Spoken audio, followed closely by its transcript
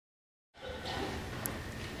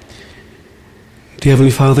Dear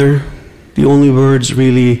Heavenly Father, the only words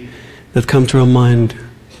really that come to our mind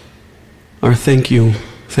are thank you,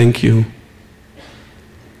 thank you.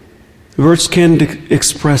 Words can't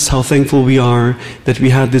express how thankful we are that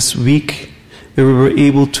we had this week where we were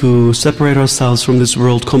able to separate ourselves from this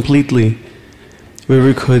world completely, where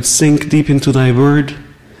we could sink deep into Thy Word,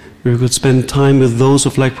 where we could spend time with those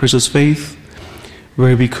of like precious faith,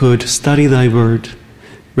 where we could study Thy Word,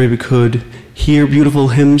 where we could hear beautiful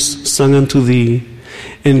hymns sung unto Thee.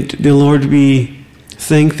 And dear Lord, we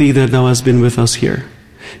thank Thee that Thou hast been with us here.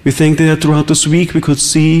 We thank Thee that throughout this week we could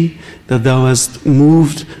see that Thou hast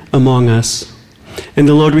moved among us. And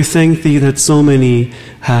dear Lord, we thank Thee that so many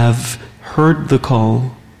have heard the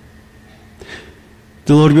call.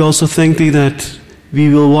 Dear Lord, we also thank Thee that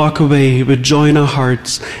we will walk away with joy in our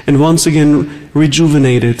hearts and once again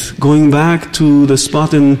rejuvenated, going back to the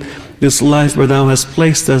spot in this life where Thou hast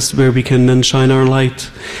placed us, where we can then shine our light.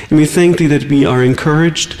 And we thank Thee that we are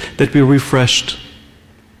encouraged, that we are refreshed.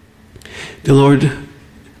 Dear Lord,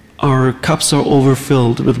 our cups are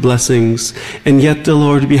overfilled with blessings, and yet, dear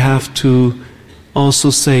Lord, we have to also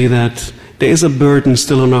say that there is a burden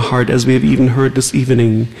still on our heart, as we have even heard this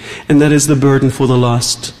evening, and that is the burden for the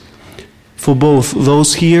lost, for both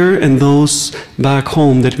those here and those back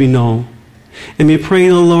home that we know. And we pray,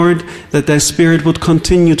 O Lord, that Thy Spirit would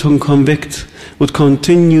continue to convict, would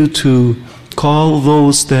continue to call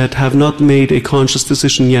those that have not made a conscious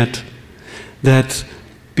decision yet, that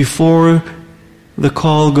before the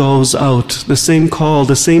call goes out, the same call,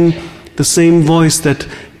 the same voice that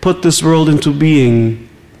put this world into being,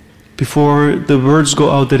 before the words go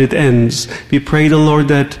out that it ends, we pray the Lord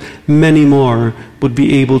that many more would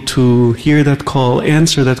be able to hear that call,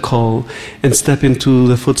 answer that call, and step into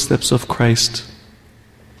the footsteps of Christ.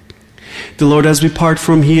 The Lord, as we part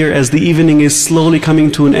from here, as the evening is slowly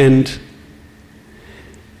coming to an end,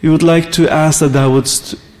 we would like to ask that Thou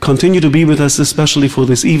wouldst continue to be with us, especially for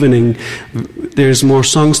this evening. There's more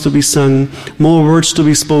songs to be sung, more words to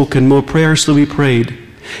be spoken, more prayers to be prayed.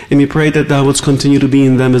 And we pray that Thou wouldst continue to be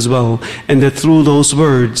in them as well, and that through those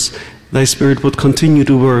words, Thy Spirit would continue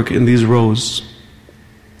to work in these rows.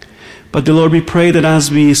 But the Lord, we pray that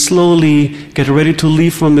as we slowly get ready to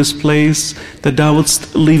leave from this place, that Thou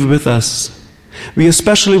wouldst leave with us. We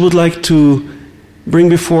especially would like to bring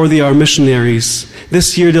before Thee our missionaries.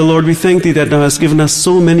 This year, dear Lord, we thank Thee that Thou hast given us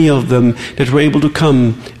so many of them that were able to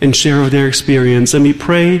come and share of their experience. And we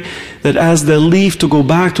pray that as they leave to go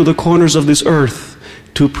back to the corners of this earth,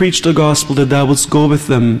 to preach the gospel, that Thou wouldst go with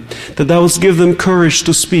them, that Thou wouldst give them courage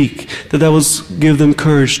to speak, that Thou wouldst give them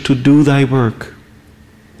courage to do Thy work.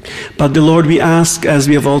 But the Lord, we ask, as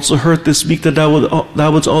we have also heard this week, that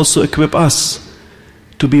Thou wouldst also equip us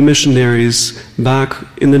to be missionaries back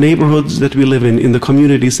in the neighborhoods that we live in the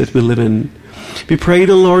communities that we live in. We pray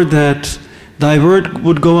the Lord that Thy word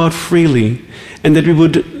would go out freely, and that we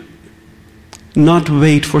would not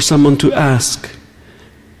wait for someone to ask,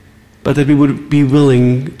 but that we would be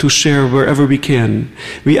willing to share wherever we can.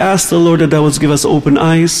 We ask the Lord that Thou wouldst give us open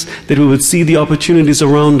eyes, that we would see the opportunities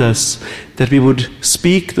around us, that we would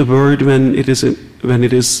speak the word when it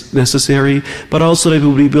is necessary, but also that we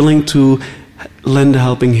would be willing to lend a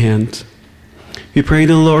helping hand. We pray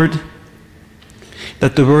the Lord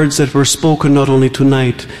that the words that were spoken not only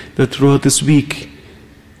tonight, but throughout this week,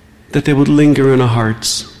 that they would linger in our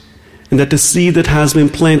hearts, and that the seed that has been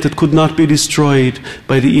planted could not be destroyed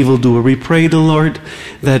by the evildoer. We pray the Lord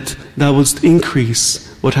that Thou wouldst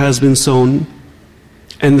increase what has been sown,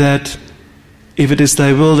 and that if it is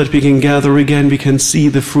Thy will that we can gather again, we can see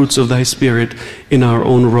the fruits of Thy Spirit in our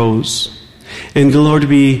own rows. And the Lord,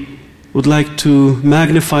 we would like to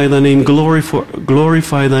magnify Thy name,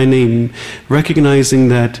 glorify Thy name, recognizing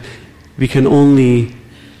that we can only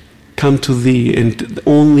come to Thee, and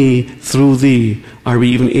only through Thee are we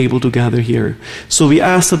even able to gather here. So we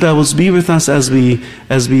ask that Thou wouldst be with us as we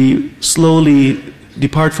slowly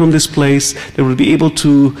depart from this place, that we'll be able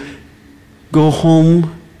to go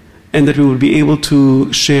home, and that we will be able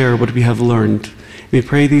to share what we have learned. We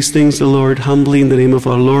pray these things, the Lord, humbly in the name of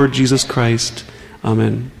our Lord Jesus Christ.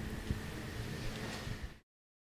 Amen.